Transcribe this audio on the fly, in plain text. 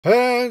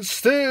And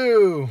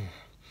still,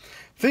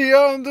 the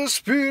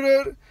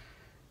undisputed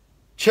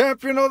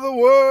champion of the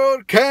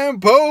world,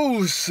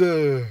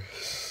 Kambosos.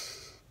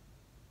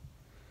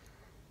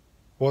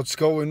 What's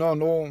going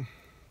on, all?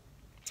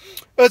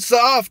 It's the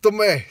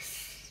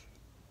aftermath.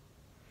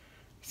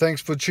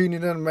 Thanks for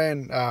tuning in,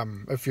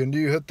 man. If you're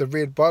new, hit the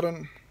red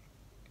button.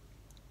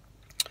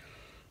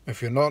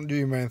 If you're not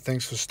new, man,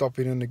 thanks for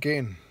stopping in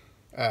again.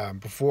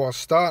 Before I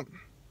start,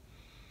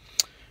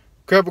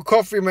 grab a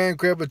coffee, man,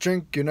 grab a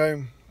drink,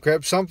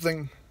 grab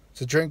something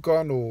to drink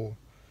on, or,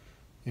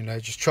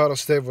 just try to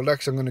stay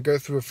relaxed. I'm going to go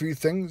through a few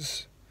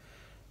things.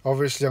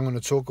 Obviously, I'm going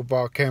to talk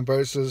about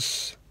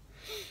Kambosos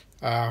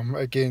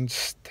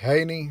against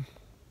Haney.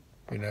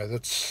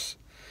 That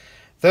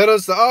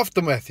is the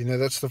aftermath.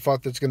 That's the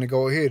fight that's going to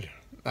go ahead.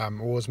 It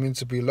was meant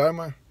to be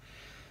Loma.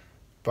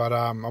 But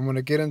I'm going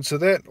to get into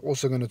that.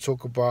 Also going to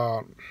talk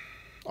about,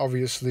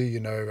 obviously,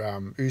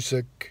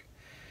 Usyk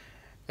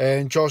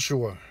and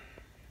Joshua.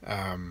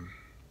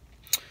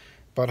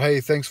 But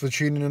hey, thanks for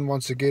tuning in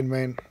once again,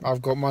 man.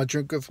 I've got my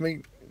drink with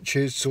me.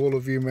 Cheers to all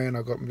of you, man.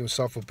 I got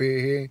myself a beer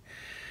here.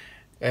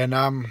 And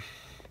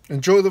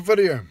enjoy the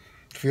video.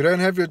 If you don't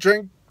have your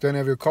drink, don't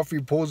have your coffee,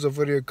 pause the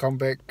video, come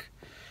back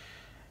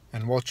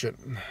and watch it.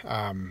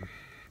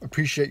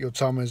 Appreciate your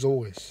time as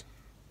always.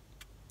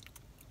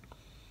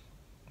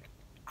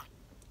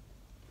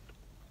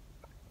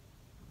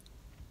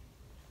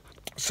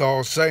 So I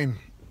was saying,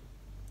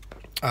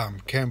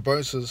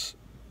 Kambosos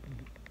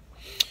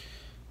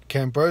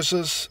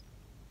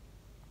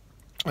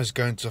is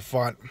going to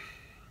fight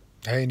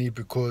Haney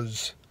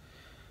because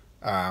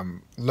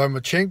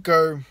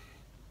Lomachenko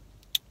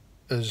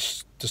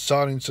is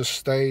deciding to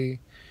stay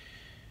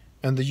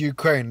in the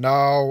Ukraine.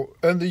 Now,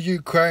 in the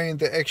Ukraine,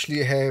 they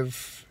actually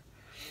have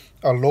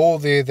a law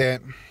there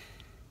that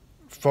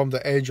from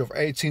the age of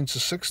 18 to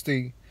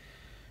 60,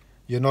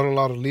 you're not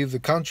allowed to leave the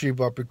country,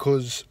 but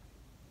because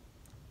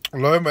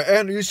Loma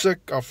and Usyk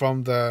are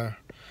from the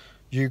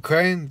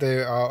Ukraine,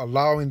 they are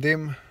allowing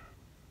them,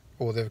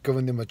 or they've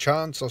given them a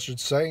chance, I should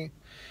say,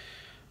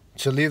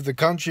 to leave the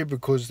country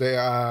because they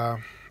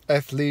are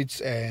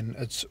athletes and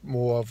it's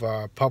more of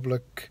a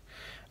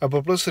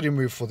publicity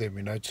move for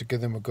them, to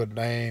give them a good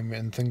name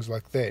and things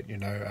like that,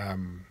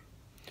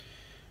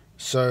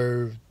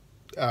 So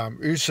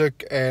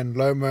Usyk and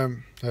Loma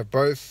have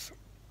both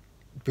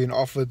been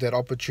offered that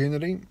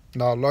opportunity.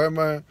 Now,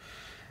 Loma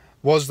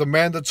was the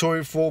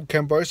mandatory for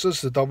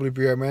Kambosos, the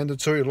WBO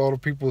mandatory. A lot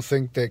of people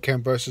think that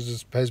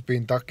Kambosos has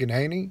been ducking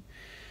Haney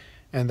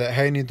and that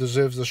Haney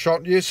deserves the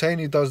shot. Yes,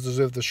 Haney does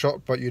deserve the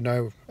shot, but,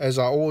 as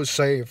I always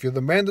say, if you're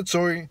the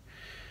mandatory,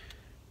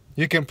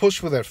 you can push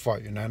for that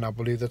fight, and I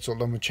believe that's what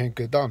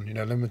Lomachenko done.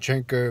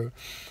 Lomachenko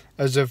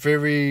is a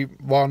very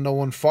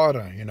well-known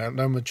fighter.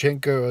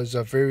 Lomachenko is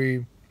a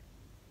very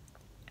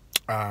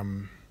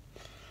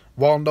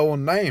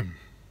well-known name.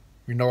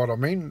 You know what I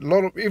mean?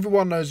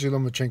 Everyone knows who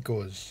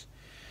Lomachenko is.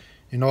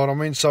 You know what I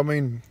mean? So,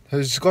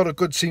 he's got a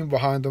good team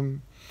behind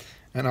him.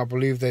 And I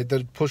believe they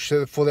did push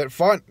for that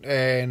fight.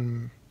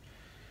 And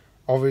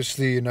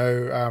obviously,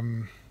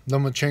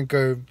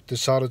 Lomachenko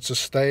decided to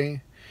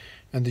stay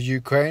in the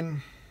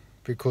Ukraine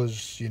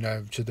because,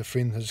 to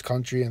defend his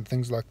country and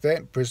things like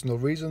that, personal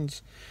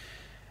reasons.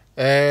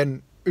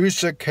 And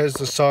Usyk has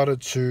decided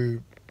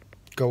to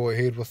go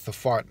ahead with the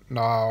fight.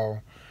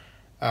 Now,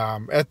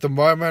 at the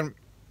moment,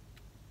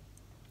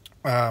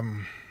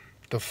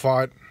 the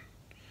fight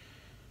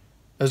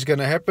is going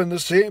to happen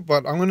this year,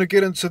 but I'm going to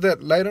get into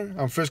that later.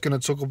 I'm first going to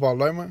talk about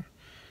Loma.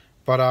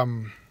 But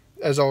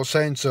as I was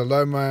saying, so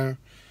Loma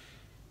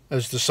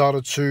has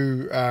decided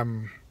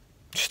to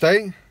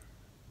stay.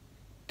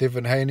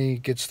 Devin Haney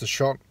gets the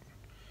shot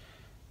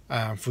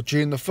for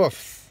June the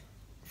 5th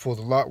for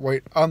the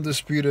lightweight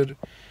undisputed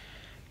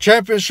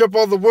championship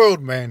of the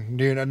world, man.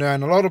 And a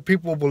lot of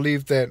people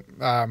believe that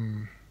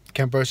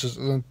Kambosos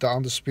isn't the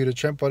undisputed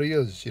champ, but he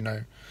is.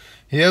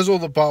 He has all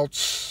the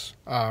belts.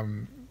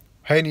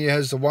 Haney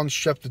has the one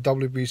strap, the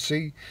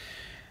WBC.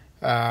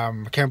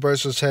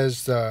 Kambosos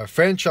has the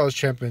franchise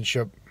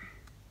championship.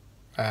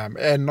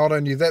 And not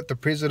only that, the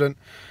president,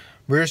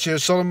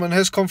 Mauricio Solomon,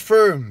 has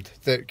confirmed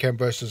that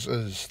Kambosos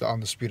is the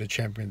undisputed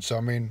champion.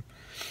 So,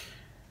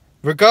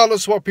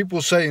 regardless of what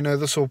people say,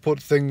 this will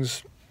put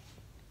things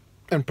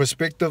in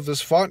perspective,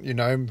 this fight.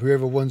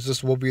 Whoever wins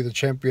this will be the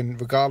champion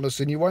regardless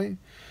anyway.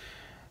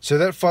 So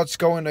that fight's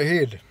going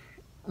ahead.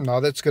 Now,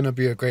 that's going to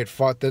be a great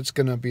fight. That's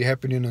going to be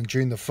happening on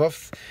June the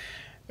 5th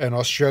in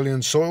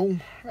Australian soil.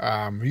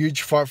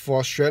 Huge fight for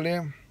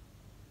Australia.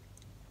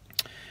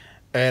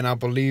 And I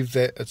believe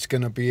that it's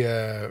going to be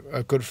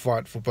a good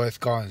fight for both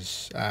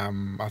guys.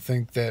 I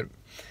think that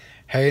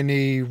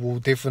Haney will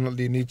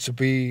definitely need to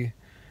be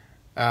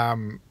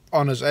on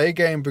his A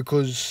game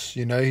because,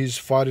 he's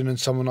fighting in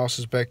someone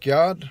else's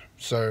backyard.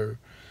 So,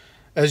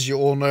 as you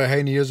all know,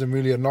 Haney isn't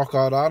really a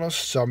knockout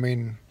artist. So,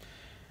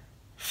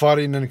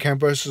 fighting in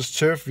Kambosos'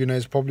 turf,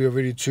 is probably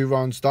already 2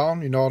 rounds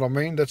down. You know what I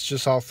mean? That's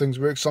just how things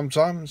work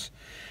sometimes.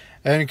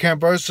 And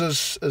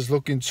Kambosos is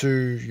looking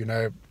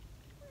to,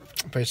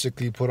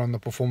 basically put on the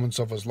performance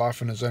of his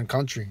life in his own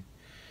country.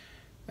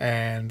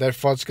 and that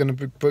fight's gonna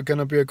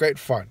be a great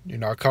fight. You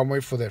know, I can't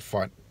wait for that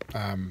fight.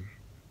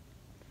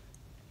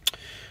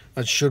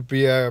 It should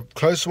be a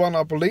close one,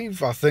 I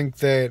believe. I think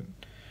that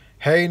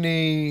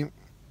Haney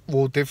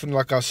will definitely,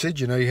 like I said,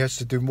 you know, he has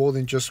to do more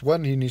than just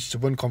win. He needs to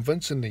win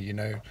convincingly, you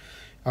know.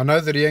 I know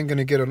that he ain't going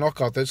to get a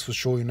knockout, that's for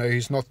sure. You know,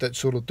 he's not that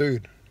sort of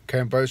dude.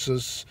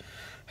 Kambosos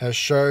has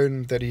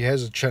shown that he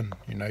has a chin.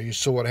 You know, you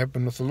saw what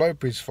happened with the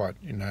Lopez fight,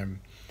 you know.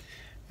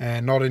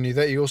 And not only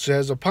that, he also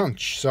has a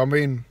punch. So, I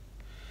mean,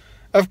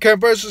 if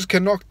Kambosos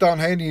can knock down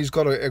Haney, he's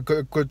got a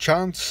good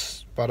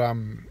chance. But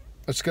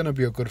it's going to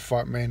be a good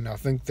fight, man. I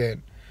think that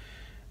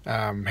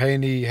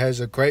Haney has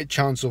a great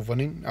chance of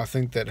winning. I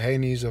think that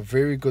Haney is a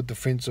very good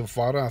defensive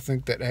fighter. I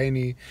think that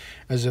Haney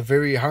is a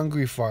very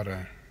hungry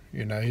fighter.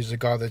 You know, he's a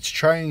guy that's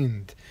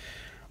trained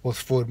with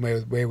Floyd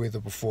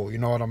Mayweather before. You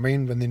know what I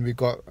mean? And then we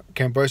got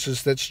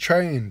Kambosos that's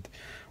trained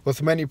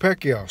with Manny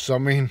Pacquiao. So, I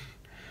mean,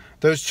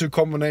 those two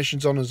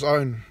combinations on his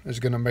own is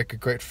going to make a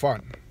great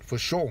fight, for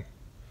sure.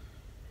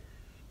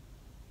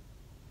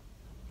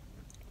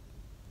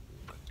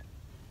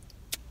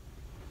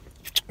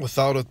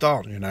 Without a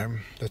doubt, you know,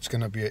 that's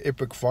going to be an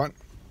epic fight.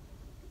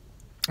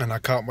 And I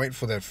can't wait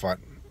for that fight.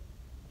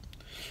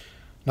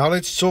 Now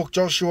let's talk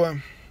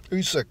Joshua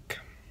Usyk.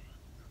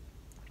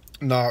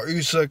 Now,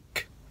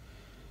 Usyk,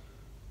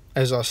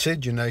 as I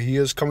said, you know, he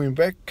is coming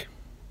back.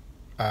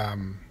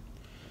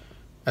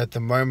 At the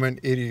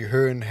moment, Eddie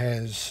Hearn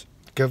has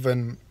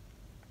given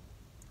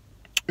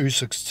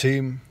Usyk's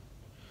team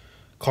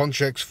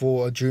contracts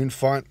for a June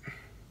fight.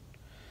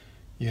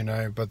 You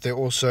know, but they're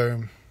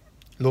also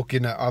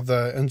looking at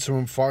other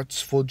interim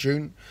fights for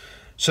June.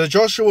 So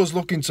Joshua's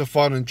looking to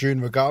fight in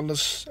June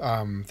regardless.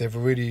 They've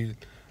already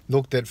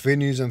looked at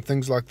venues and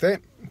things like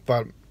that,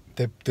 but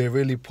they're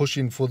really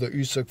pushing for the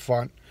Usyk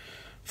fight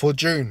for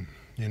June.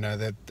 You know,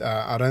 that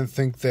I don't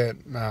think that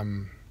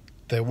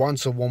they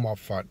want a warm-up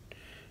fight.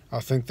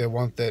 I think they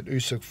want that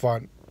Usyk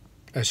fight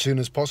as soon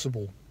as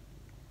possible.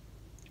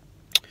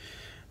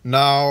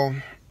 Now,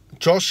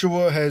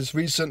 Joshua has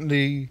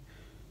recently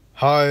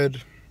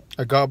hired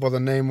a guy by the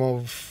name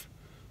of,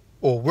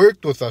 or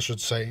worked with, I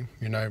should say,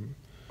 you know,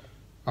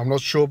 I'm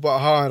not sure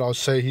about hired, I'll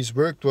say he's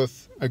worked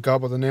with a guy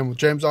by the name of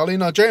James Ali.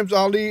 Now, James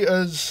Ali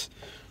is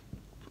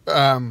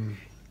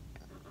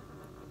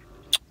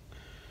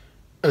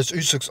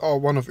Usyk's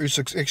one of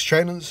Usyk's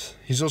ex-trainers.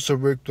 He's also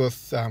worked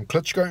with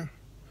Klitschko.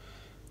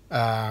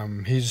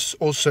 He's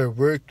also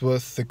worked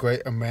with the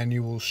great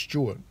Emmanuel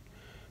Stewart.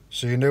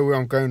 So you know where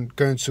I'm going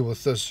to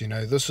with this. You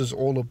know, this is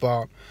all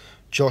about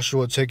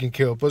Joshua taking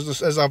care of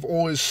business. As I've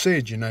always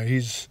said, you know,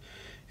 he's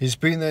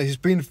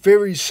been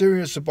very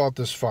serious about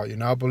this fight. You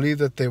know, I believe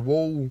that they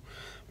will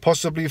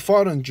possibly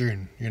fight in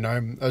June. You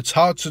know, it's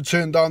hard to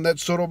turn down that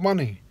sort of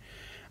money.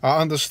 I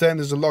understand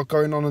there's a lot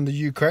going on in the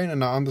Ukraine,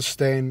 and I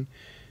understand,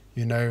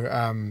 you know,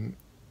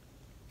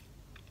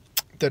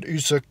 that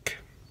Usyk,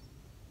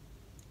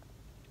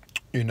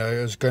 you know,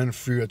 is going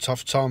through a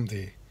tough time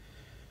there.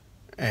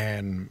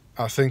 And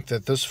I think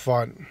that this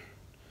fight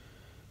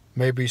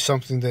may be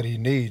something that he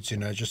needs, you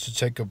know, just to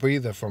take a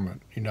breather from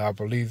it. You know, I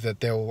believe that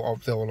they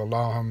will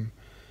allow him,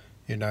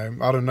 you know,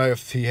 I don't know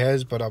if he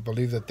has, but I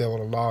believe that they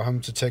will allow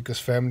him to take his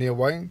family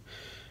away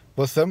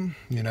with him.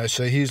 You know,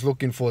 so he's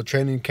looking for a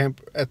training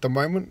camp at the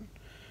moment.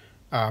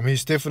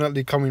 He's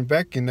definitely coming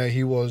back. You know,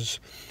 he was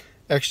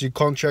actually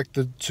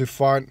contracted to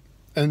fight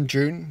in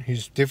June.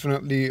 He's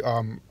definitely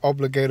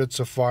obligated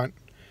to fight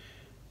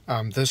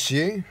this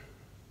year.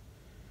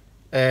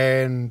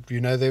 And, you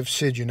know, they've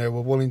said, you know,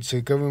 we're willing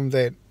to give him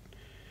that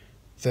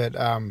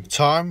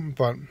time,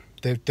 but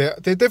they're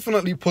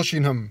definitely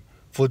pushing him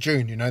for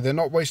June. You know, they're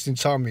not wasting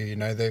time here. You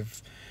know,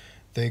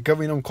 they're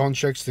giving him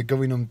contracts, they're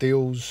giving him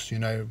deals, you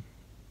know,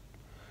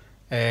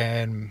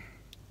 and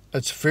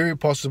it's very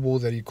possible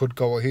that he could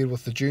go ahead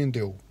with the June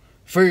deal.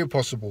 Very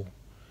possible.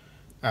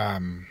 I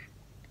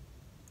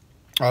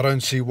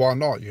don't see why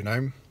not, you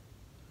know.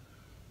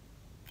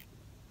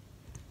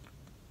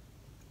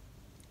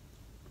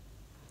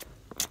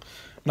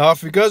 Now,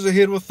 if he goes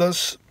ahead with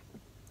this,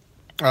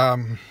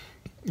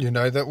 you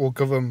know, that will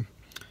give him,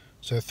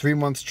 so 3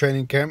 months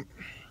training camp.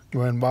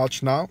 We're in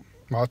March now.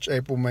 March,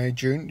 April, May,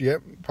 June.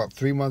 Yep, about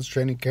 3 months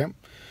training camp.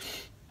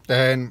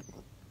 And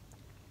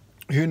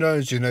who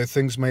knows, you know,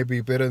 things may be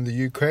better in the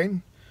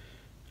Ukraine.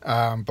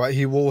 But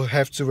he will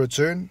have to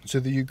return to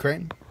the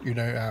Ukraine. You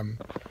know,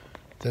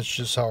 that's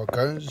just how it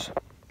goes.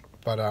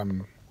 But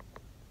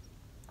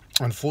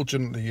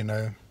unfortunately, you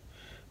know,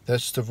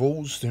 that's the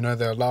rules. You know,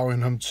 they're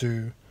allowing him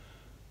to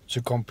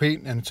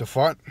compete and to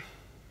fight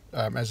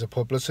as a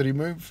publicity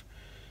move.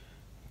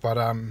 But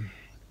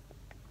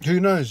who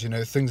knows, you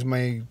know, things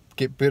may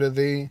get better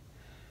there,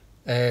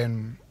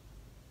 and,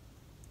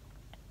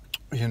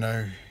 you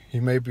know, he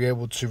may be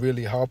able to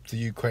really help the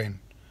Ukraine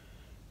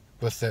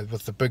with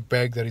the big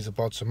bag that he's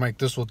about to make.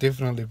 This will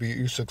definitely be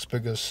Usyk's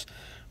biggest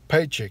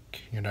paycheck,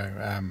 you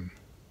know.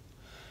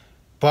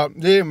 But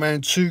yeah,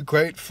 man, 2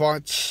 great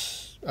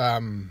fights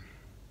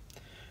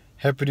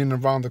happening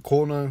around the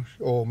corner,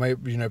 or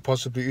maybe, you know,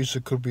 possibly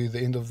Usyk could be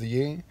the end of the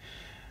year.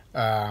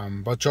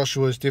 But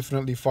Joshua is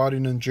definitely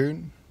fighting in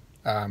June.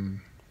 And,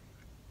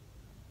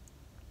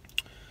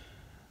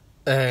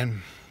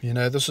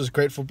 this is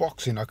great for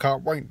boxing. I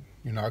can't wait.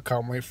 I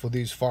can't wait for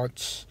these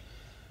fights.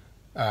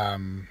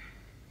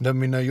 Let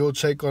me know your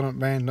take on it,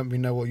 man. Let me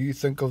know what you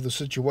think of the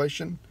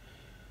situation.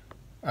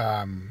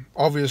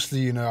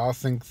 Obviously, I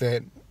think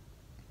that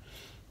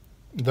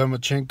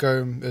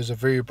Lomachenko is a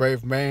very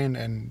brave man,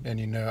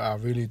 and I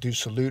really do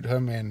salute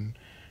him and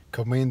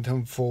commend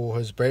him for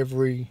his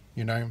bravery,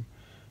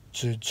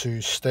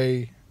 to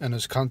stay in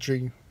his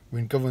country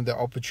when given the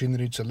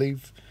opportunity to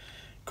leave.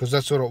 Because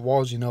that's what it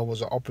was, it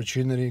was an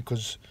opportunity,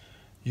 because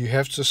you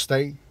have to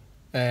stay,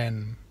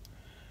 and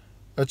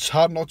it's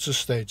hard not to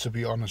stay, to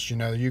be honest.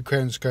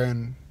 Ukraine's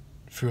going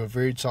through a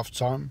very tough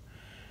time,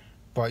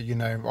 but,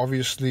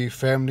 obviously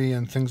family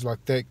and things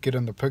like that get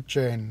in the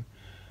picture, and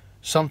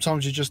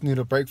sometimes you just need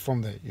a break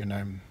from that.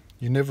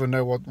 You never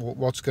know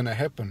what's going to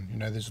happen.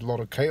 There's a lot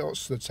of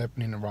chaos that's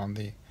happening around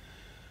there.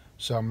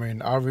 So,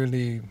 I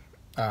really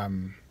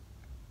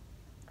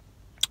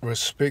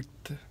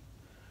respect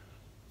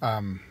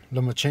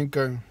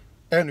Lomachenko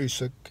and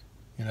Usyk,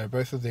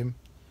 both of them.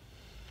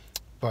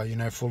 But,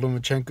 for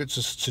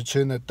Lomachenko to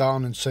turn that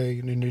down and say,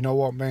 you know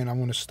what, man, I'm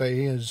going to stay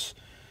here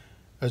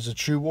as a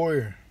true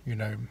warrior,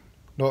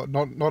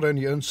 not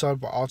only inside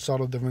but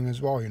outside of the ring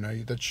as well,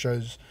 that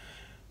shows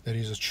that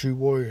he's a true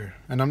warrior.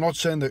 And I'm not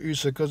saying that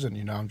Usyk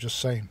isn't, I'm just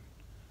saying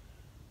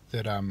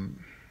that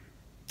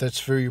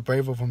that's very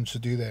brave of him to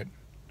do that.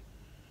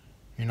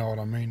 You know what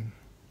I mean?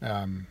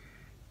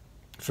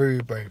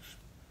 Very brave.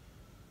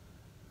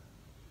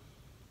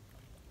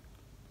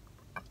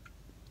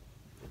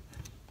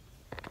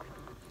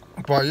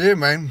 But yeah,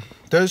 man,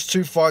 those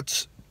two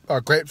fights are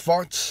great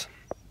fights.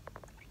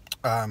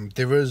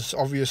 There is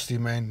obviously,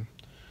 man,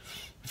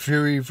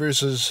 Fury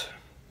versus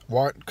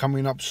White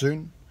coming up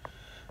soon.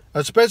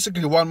 It's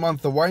basically 1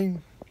 month away,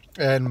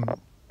 and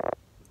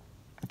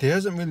there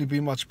hasn't really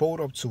been much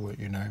build up to it,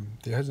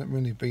 There hasn't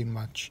really been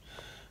much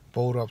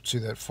build up to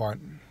that fight.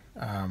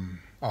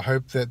 I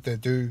hope that they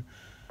do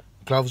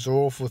gloves are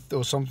off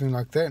or something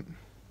like that.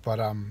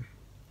 But I'm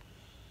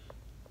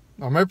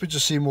hoping to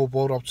see more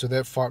build up to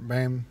that fight,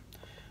 man.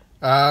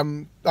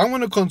 I'm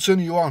going to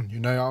continue on,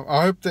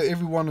 I hope that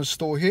everyone is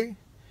still here.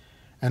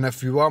 And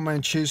if you are,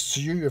 man, cheers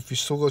to you. If you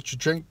still got your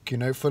drink,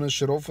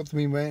 finish it off with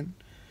me, man.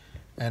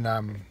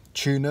 And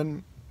tune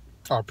in.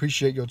 I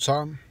appreciate your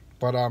time.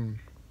 But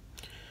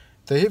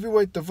the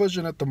heavyweight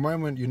division at the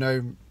moment,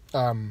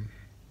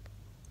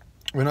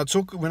 when I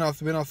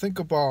think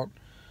about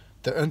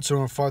the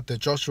interim fight that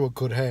Joshua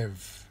could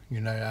have,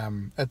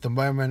 at the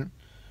moment,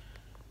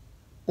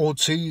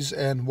 Ortiz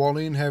and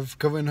Wallin have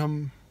given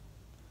him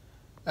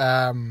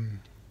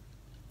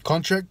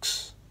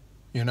contracts.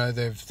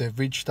 They've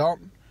reached out,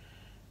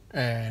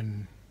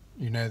 and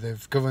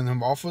they've given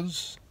him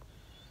offers,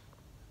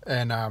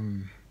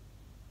 and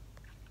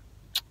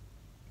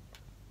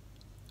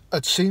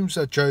it seems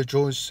that Joe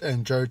Joyce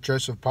and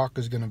Joseph Parker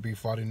is going to be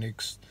fighting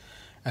next,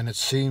 and it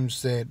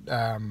seems that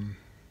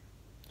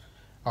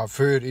I've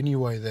heard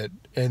anyway that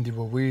Andy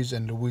Ruiz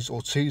and Luis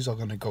Ortiz are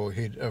going to go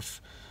ahead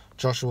if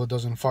Joshua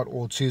doesn't fight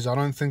Ortiz. I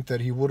don't think that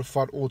he would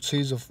fight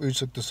Ortiz if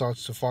Usyk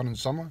decides to fight in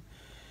summer.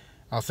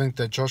 I think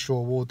that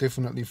Joshua will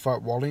definitely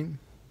fight Wallin,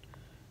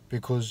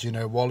 because,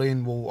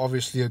 Wallin will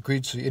obviously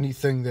agree to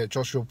anything that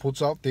Joshua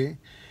puts out there,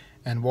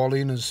 and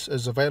Wallin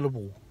is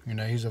available.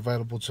 He's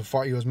available to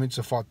fight. He was meant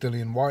to fight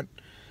Dillian White,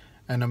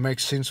 and it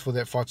makes sense for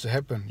that fight to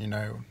happen.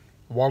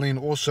 Wallin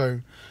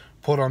also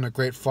put on a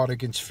great fight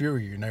against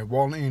Fury.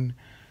 Wallin,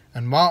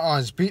 in my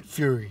eyes, beat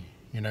Fury.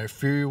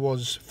 Fury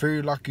was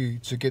very lucky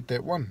to get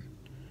that win.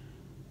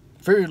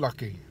 Very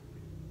lucky.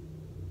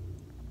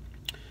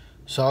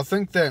 So I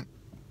think that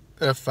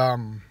if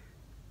the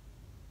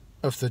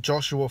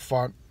Joshua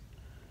fight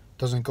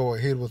doesn't go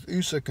ahead with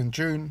Usyk in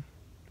June,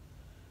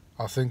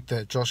 I think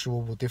that Joshua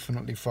will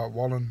definitely fight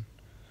Wallin.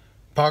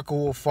 Parker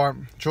will fight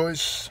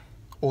Joyce.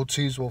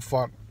 Ortiz will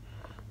fight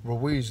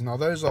Ruiz. Now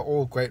those are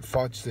all great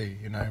fights there,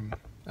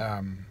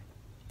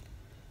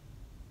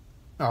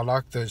 I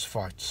like those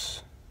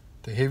fights.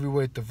 The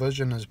heavyweight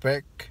division is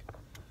back.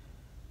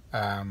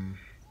 And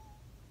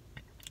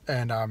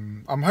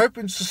I'm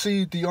hoping to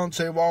see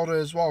Deontay Wilder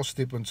as well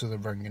step into the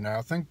ring.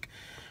 I think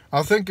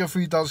if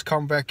he does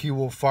come back, he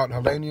will fight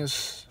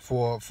Helenius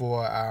for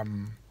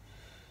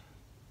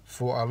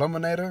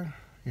eliminator,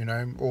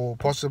 or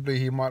possibly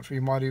he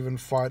might even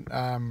fight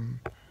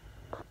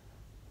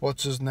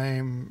what's his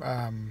name?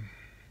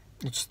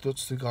 What's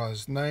the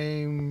guy's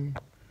name?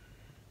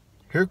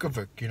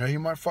 Herkovic. He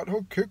might fight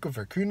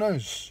Herkovic. Who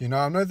knows?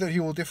 I know that he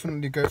will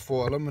definitely go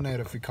for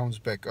eliminator if he comes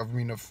back.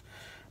 If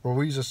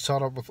Ruiz is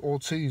tied up with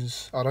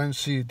Ortiz, I don't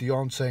see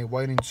Deontay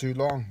waiting too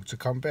long to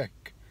come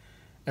back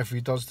if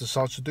he does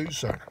decide to do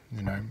so,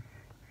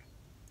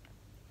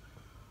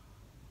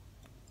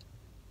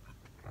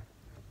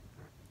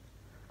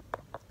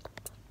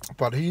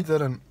 But his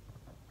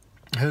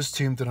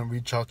team didn't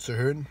reach out to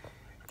Hearn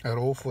at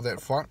all for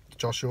that fight,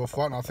 Joshua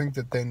fight. I think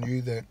that they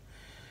knew that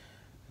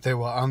they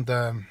were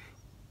under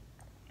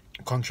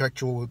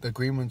contractual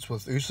agreements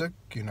with Usyk,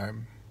 you know.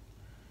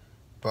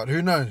 But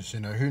who knows, you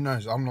know, who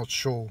knows? I'm not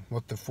sure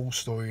what the full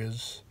story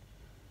is.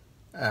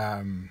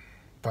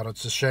 But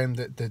it's a shame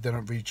that they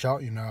didn't reach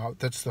out, you know.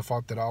 That's the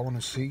fight that I want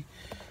to see.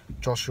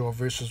 Joshua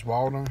versus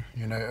Wilder,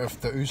 you know, if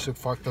the Usyk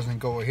fight doesn't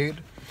go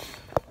ahead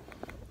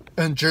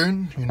in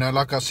June, you know,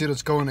 like I said,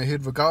 it's going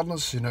ahead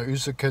regardless. You know,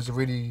 Usyk has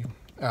already,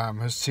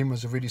 his team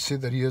has already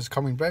said that he is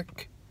coming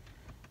back.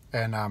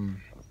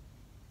 And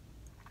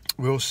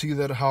we'll see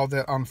that how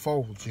that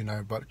unfolds, you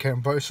know. But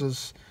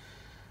Kambosos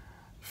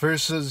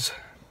versus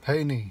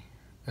Haney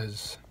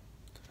is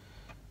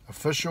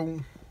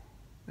official.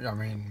 I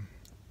mean,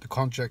 the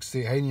contract's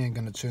there. Haney ain't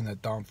going to turn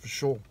that down for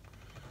sure.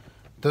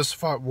 This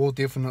fight will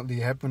definitely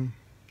happen.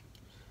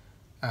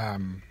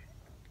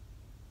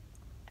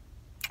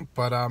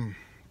 But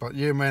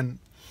yeah, man,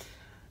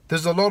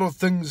 there's a lot of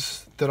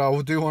things that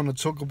I do want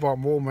to talk about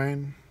more,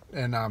 man.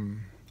 And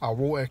I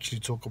will actually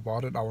talk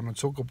about it. I want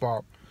to talk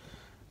about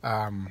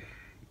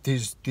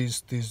these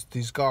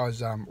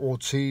guys,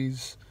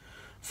 Ortiz,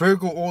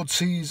 Virgil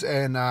Ortiz,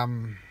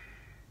 and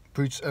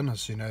Bruce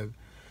Ennis. You know,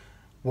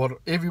 what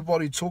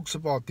everybody talks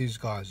about these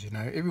guys. You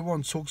know,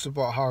 everyone talks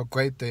about how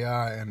great they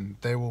are and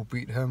they will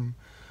beat him.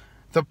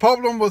 The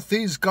problem with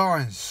these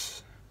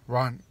guys,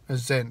 right,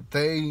 is that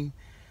they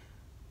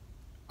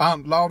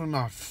aren't loud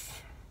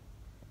enough.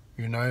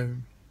 You know,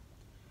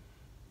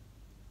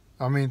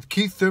 I mean,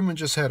 Keith Thurman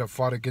just had a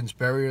fight against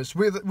Barriers.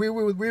 Where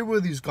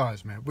were these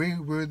guys, man?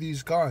 Where were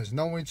these guys?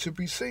 Nowhere to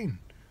be seen.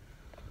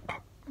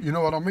 You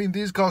know what I mean?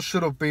 These guys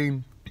should have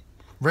been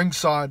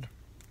ringside,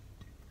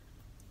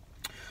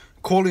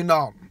 calling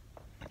out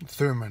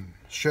Thurman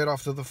straight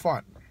after the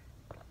fight.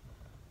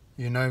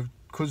 You know,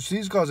 because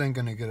these guys ain't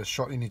going to get a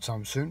shot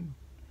anytime soon,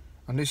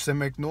 unless they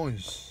make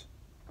noise.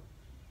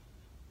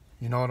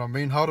 You know what I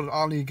mean? How did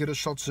Ali get a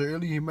shot so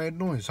early? He made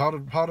noise. How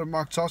did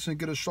Mike Tyson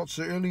get a shot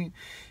so early?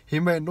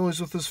 He made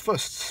noise with his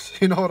fists.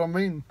 You know what I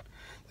mean?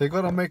 They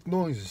got to make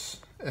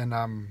noise. And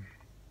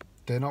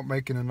they're not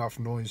making enough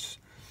noise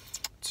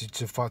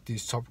to fight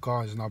these top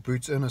guys. Now,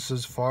 Bruce Ennis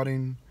is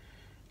fighting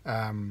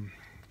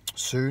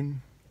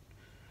soon.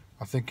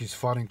 I think he's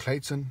fighting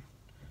Clayton.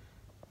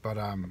 But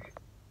I'm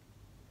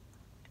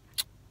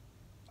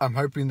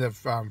hoping that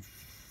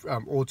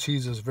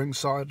Ortiz is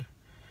ringside.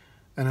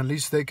 And at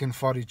least they can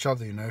fight each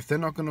other, you know. If they're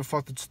not going to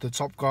fight the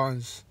top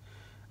guys,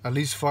 at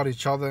least fight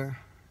each other.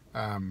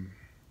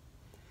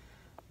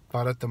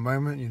 But at the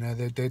moment, you know,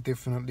 they're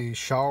definitely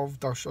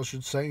shelved, I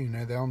should say. You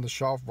know, they're on the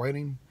shelf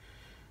waiting.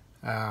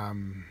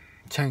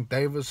 Tank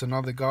Davis,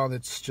 another guy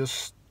that's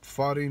just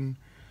fighting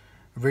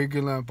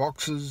regular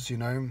boxers, you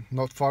know,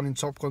 not fighting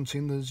top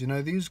contenders. You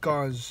know, these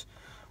guys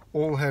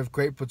all have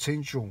great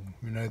potential.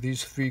 You know,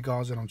 these three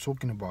guys that I'm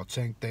talking about,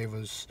 Tank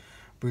Davis,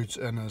 Bruce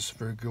Ennis,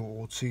 Virgil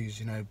Ortiz,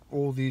 you know,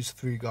 all these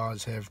three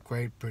guys have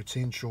great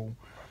potential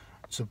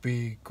to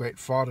be great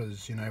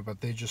fighters, you know, but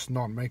they're just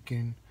not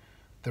making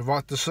the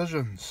right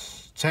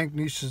decisions. Tank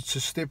needs to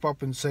step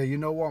up and say, you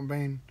know what,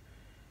 man,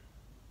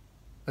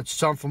 it's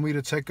time for me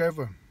to take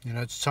over. You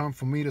know, it's time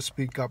for me to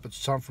speak up.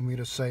 It's time for me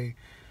to say,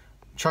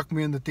 chuck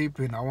me in the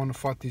deep end. I want to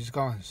fight these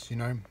guys, you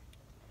know.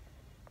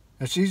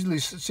 It's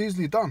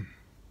easily done.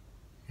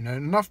 You know,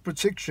 enough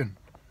protection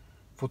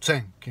for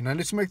Tank. You know,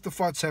 let's make the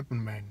fights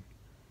happen, man.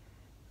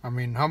 I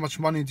mean, how much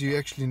money do you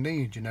actually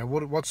need? You know,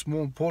 what's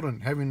more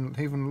important, having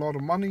a lot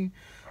of money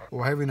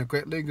or having a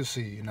great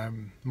legacy? You know,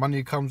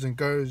 money comes and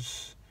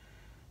goes.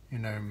 You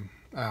know,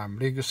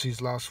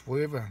 legacies last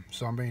forever.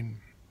 So, I mean,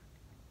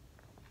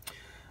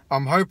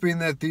 I'm hoping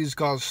that these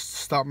guys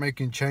start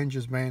making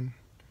changes, man.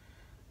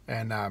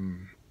 And I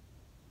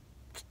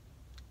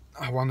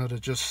wanted to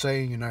just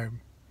say, you know,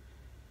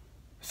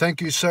 thank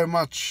you so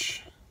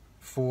much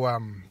for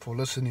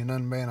listening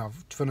in, man.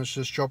 I've finished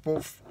this drop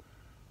off.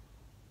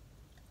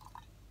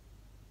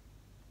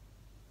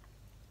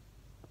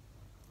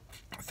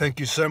 Thank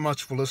you so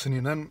much for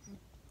listening in.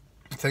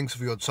 Thanks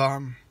for your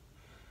time.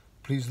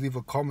 Please leave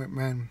a comment,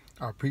 man.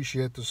 I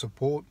appreciate the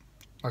support.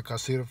 Like I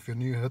said, if you're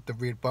new, hit the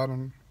red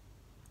button.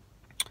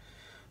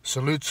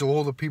 Salute to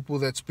all the people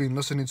that's been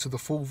listening to the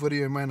full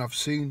video, man. I've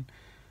seen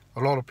a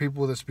lot of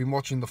people that's been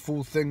watching the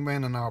full thing,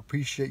 man, and I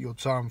appreciate your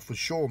time for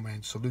sure,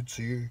 man. Salute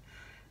to you.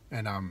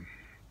 And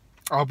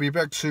I'll be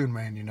back soon,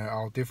 man. You know,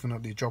 I'll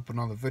definitely drop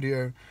another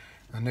video in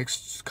the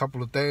next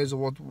couple of days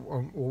or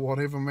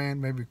whatever, man.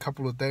 Maybe a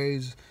couple of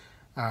days.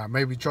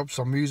 Maybe drop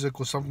some music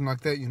or something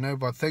like that, you know.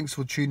 But thanks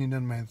for tuning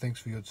in, man.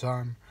 Thanks for your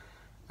time.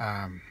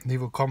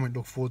 Leave a comment.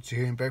 Look forward to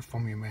hearing back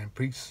from you, man.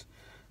 Peace.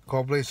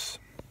 God bless.